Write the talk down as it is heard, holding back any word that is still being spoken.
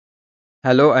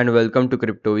Hello and welcome to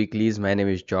Crypto Weeklies. My name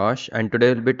is Josh, and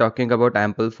today we'll be talking about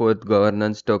Ampleforth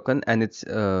governance token and its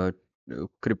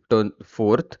crypto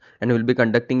fourth, and we'll be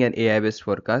conducting an AI-based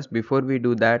forecast. Before we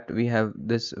do that, we have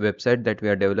this website that we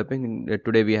are developing.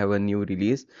 Today we have a new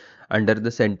release under the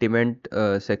sentiment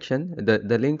section.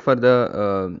 The link for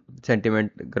the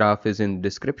sentiment graph is in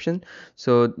description.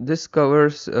 So this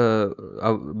covers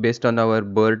based on our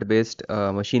BERT-based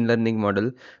machine learning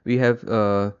model. We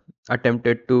have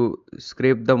attempted to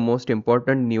scrape the most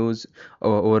important news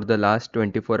over the last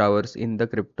 24 hours in the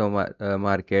crypto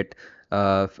market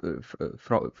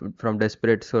from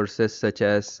desperate sources such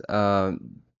as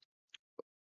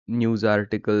news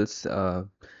articles,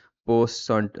 posts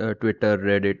on Twitter,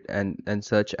 Reddit, and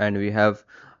such. And we have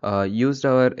used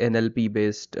our NLP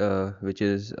based, which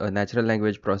is a natural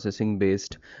language processing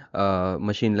based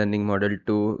machine learning model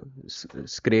to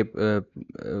scrape the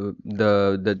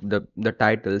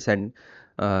titles and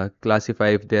classify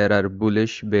if there are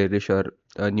bullish, bearish, or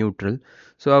neutral.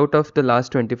 So out of the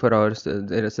last 24 hours,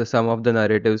 there is some of the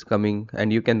narratives coming,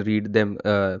 and you can read them.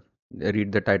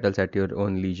 Read the titles at your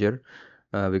own leisure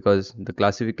because the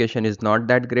classification is not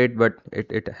that great, but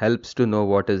it helps to know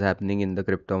what is happening in the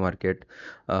crypto market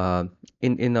uh,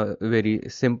 in a very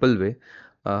simple way.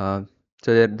 Uh,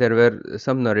 so there were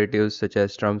some narratives such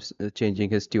as Trump's changing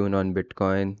his tune on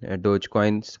Bitcoin,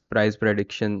 Dogecoin's price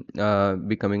prediction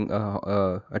becoming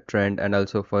a trend, and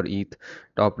also for ETH,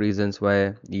 top reasons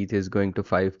why ETH is going to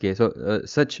 5K. So uh,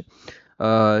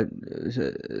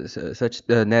 such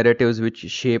narratives which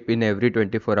shape in every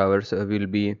 24 hours will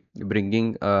be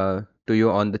bringing to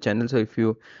you on the channel. So if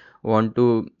you want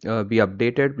to be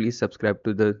updated, please subscribe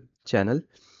to the channel.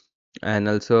 And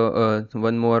also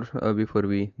one more before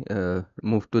we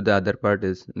move to the other part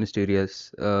is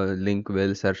mysterious link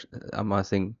whales are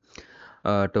amassing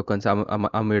tokens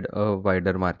amid a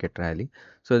wider market rally.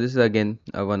 So this is again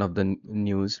one of the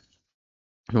news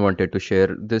I wanted to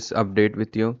share this update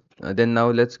with you. Then now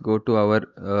let's go to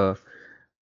our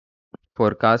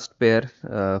forecast pair.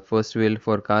 First we'll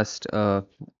forecast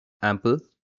Ample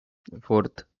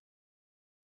fourth,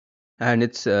 and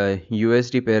it's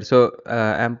USD pair. So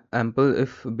Ample,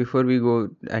 if before we go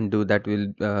and do that,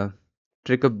 we'll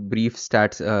trick a brief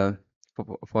stats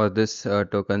for this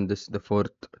token. This the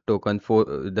fourth token. For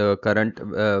the current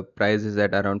price is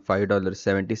at around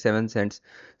 $5.77.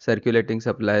 Circulating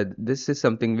supply. This is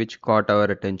something which caught our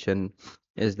attention.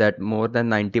 Is that more than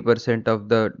 90% of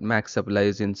the max supply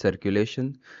is in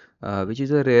circulation, which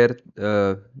is a rare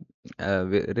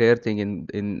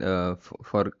thing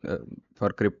for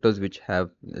cryptos which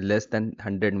have less than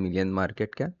 100 million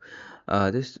market cap.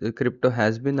 This crypto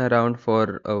has been around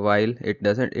for a while. It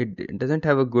doesn't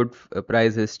have a good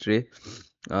price history.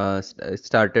 It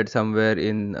started somewhere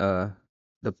in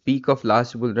the peak of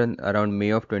last bull run around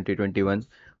May of 2021.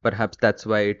 Perhaps that's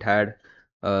why it had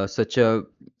such a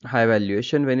high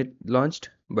valuation when it launched.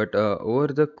 But over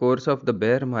the course of the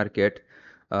bear market,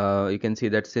 you can see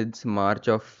that since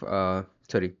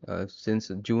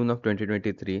June of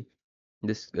 2023,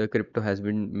 this crypto has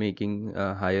been making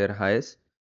higher highs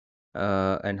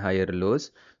and higher lows.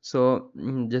 So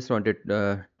just wanted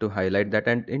to highlight that.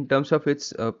 And in terms of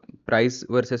its price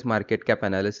versus market cap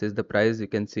analysis, the price you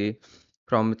can see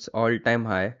from its all-time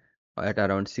high at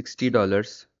around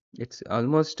 $60. It's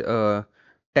almost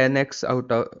 10x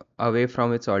away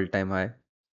from its all-time high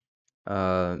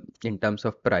in terms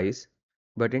of price.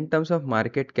 But in terms of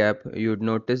market cap, you'd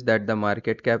notice that the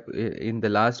market cap in the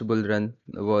last bull run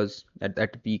was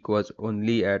at peak was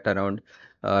only at around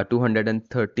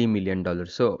 $230 million.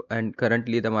 So, and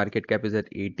currently the market cap is at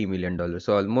 $80 million.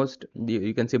 So almost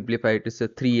you can simplify it as a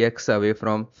 3x away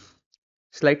from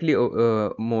slightly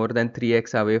more than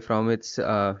 3x away from its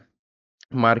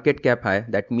market cap high.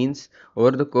 That means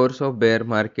over the course of bear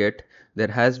market, there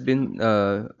has been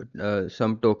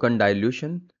some token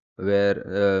dilution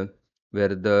where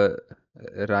the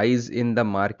rise in the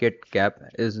market cap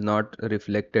is not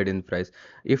reflected in price.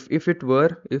 If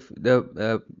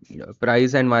the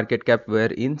price and market cap were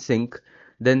in sync,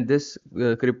 then this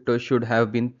crypto should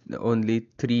have been only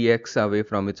 3x away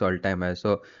from its all-time high.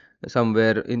 So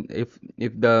somewhere in if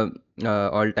the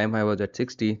all-time high was at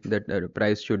 60, that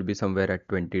price should be somewhere at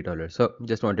 $20. So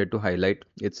just wanted to highlight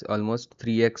it's almost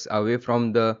 3x away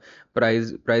from the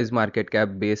price market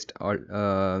cap based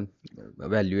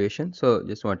valuation. So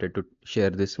just wanted to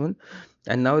share this one.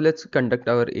 And now let's conduct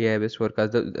our AI based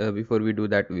forecast. Before we do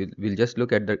that, we'll just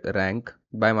look at the rank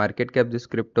by market cap. This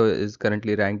crypto is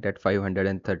currently ranked at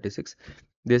 536.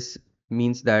 This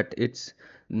means that it's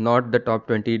not the top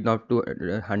 20, not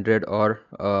 200, or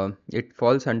it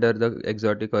falls under the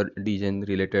exotic or degen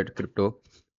related crypto.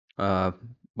 Uh,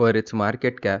 per its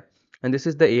market cap. And this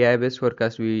is the AI based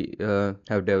forecast we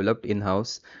have developed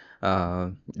in-house.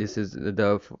 This is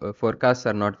the forecasts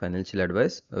are not financial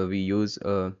advice. We use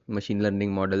machine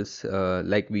learning models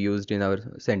like we used in our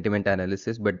sentiment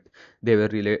analysis, but they were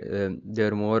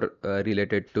more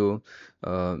related to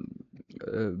uh,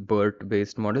 BERT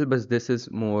based model. But this is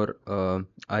more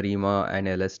ARIMA and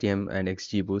LSTM and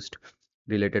XGBoost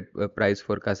related price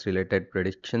forecast related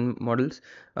prediction models.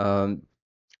 Um,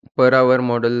 Per our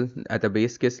model, at a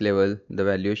base case level, the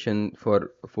valuation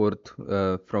for fourth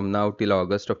from now till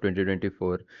August of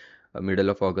 2024, middle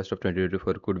of August of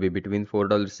 2024, could be between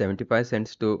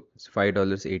 $4.75 to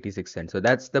 $5.86. So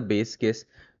that's the base case,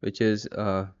 which is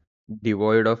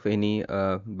devoid of any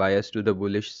bias to the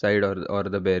bullish side or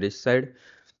the bearish side.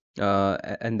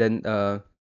 And then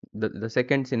the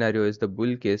second scenario is the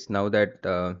bull case. Now that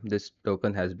this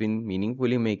token has been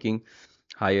meaningfully making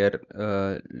higher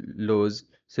lows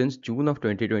since June of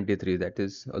 2023. That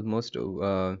is almost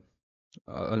 1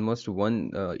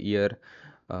 year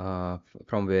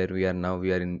from where we are now.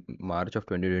 We are in March of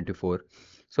 2024.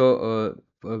 So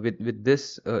with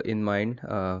this in mind,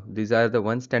 these are the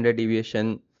one standard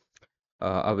deviation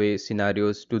away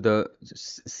scenarios to the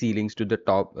ceilings, to the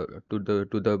top, to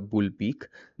the bull peak.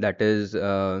 That is,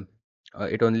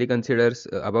 it only considers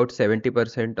about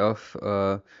 70% of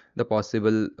the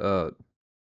possible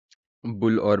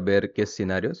bull or bear case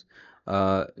scenarios.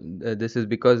 This is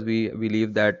because we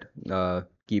believe that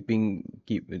keeping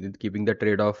the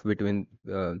trade-off between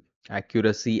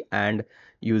accuracy and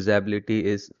usability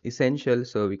is essential.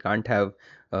 So we can't have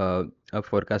a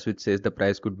forecast which says the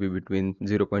price could be between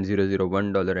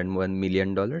 $0.001 and $1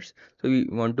 million. So we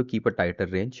want to keep a tighter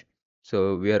range.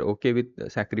 So we are okay with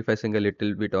sacrificing a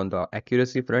little bit on the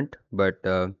accuracy front, but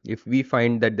if we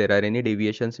find that there are any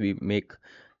deviations, we make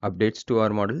updates to our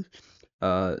model.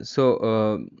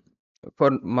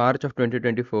 For March of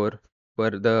 2024, for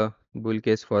the bull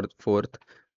case for fourth,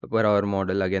 per our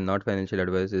model, again, not financial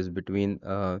advice, is between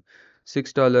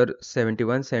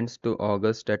 $6.71 to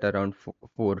August at around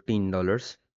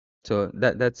 $14. So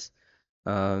that's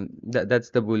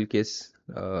the bull case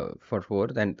for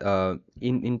fourth. And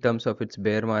in terms of its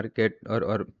bear market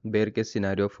or bear case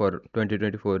scenario for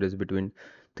 2024 is between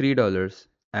 $3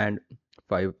 and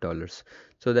 $5.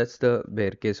 So that's the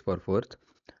bear case for fourth.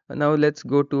 Now let's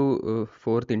go to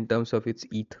fourth in terms of its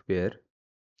ETH pair.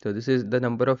 So this is the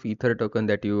number of Ether token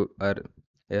that you are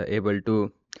able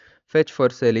to fetch for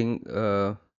selling.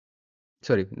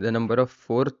 Sorry, the number of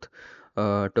fourth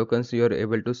tokens you are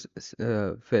able to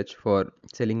fetch for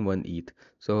selling one ETH.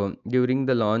 So during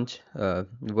the launch,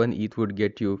 one ETH would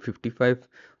get you 55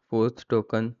 fourth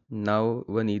token. Now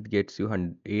one ETH gets you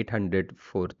 800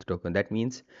 fourth token. That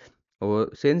means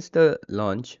since the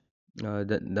launch,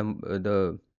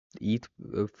 the ETH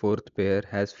fourth pair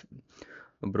has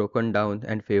broken down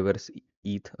and favors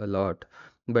ETH a lot.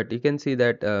 But you can see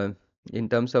that in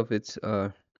terms of its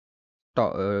the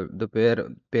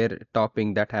pair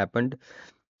topping that happened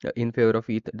in favor of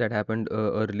ETH, that happened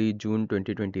early June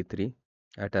 2023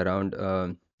 at around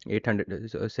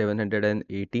 800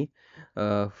 780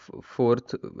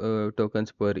 fourth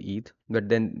tokens per ETH. But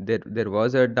then there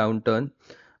was a downturn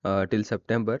till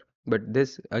September, but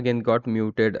this again got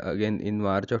muted again in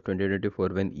March of 2024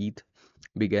 when ETH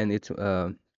began its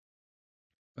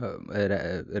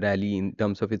rally in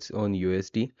terms of its own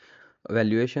USD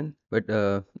valuation. But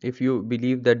if you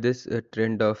believe that this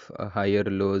trend of higher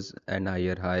lows and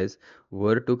higher highs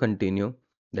were to continue,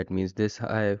 that means this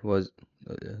high was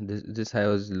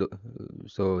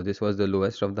so this was the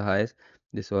lowest of the highs.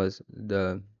 This was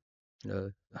the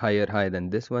higher high than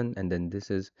this one, and then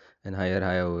this is an higher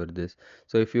high over this.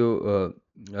 So if you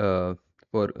are a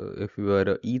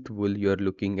ETH bull, you are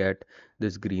looking at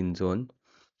this green zone.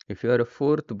 If you are a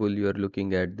fourth bull, you are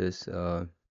looking at this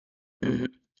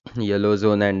yellow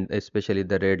zone, and especially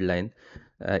the red line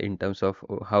in terms of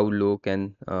how low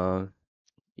can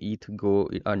ETH go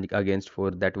against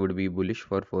fourth. That would be bullish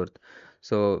for fourth.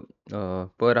 So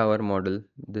per our model,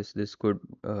 this could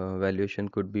valuation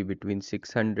could be between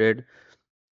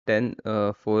 610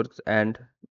 fourth and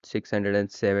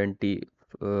 670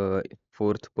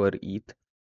 fourth per ETH.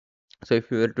 So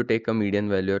if you were to take a median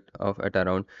value at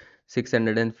around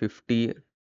 650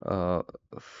 uh,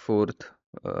 fourth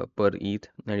per ETH,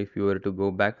 and if you were to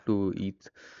go back to ETH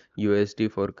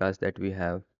USD forecast that we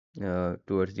have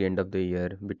towards the end of the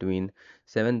year between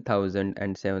 7,000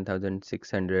 and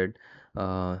 7,600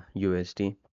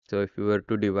 USD. So if you were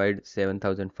to divide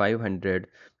 7,500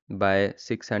 by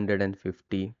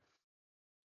 650,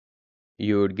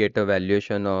 you would get a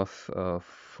valuation of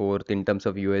fourth in terms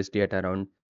of USD at around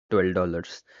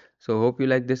 $12. So hope you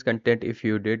like this content. If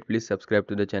you did, please subscribe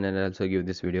to the channel and also give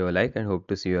this video a like, and hope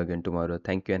to see you again tomorrow.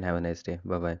 Thank you and have a nice day.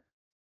 Bye bye.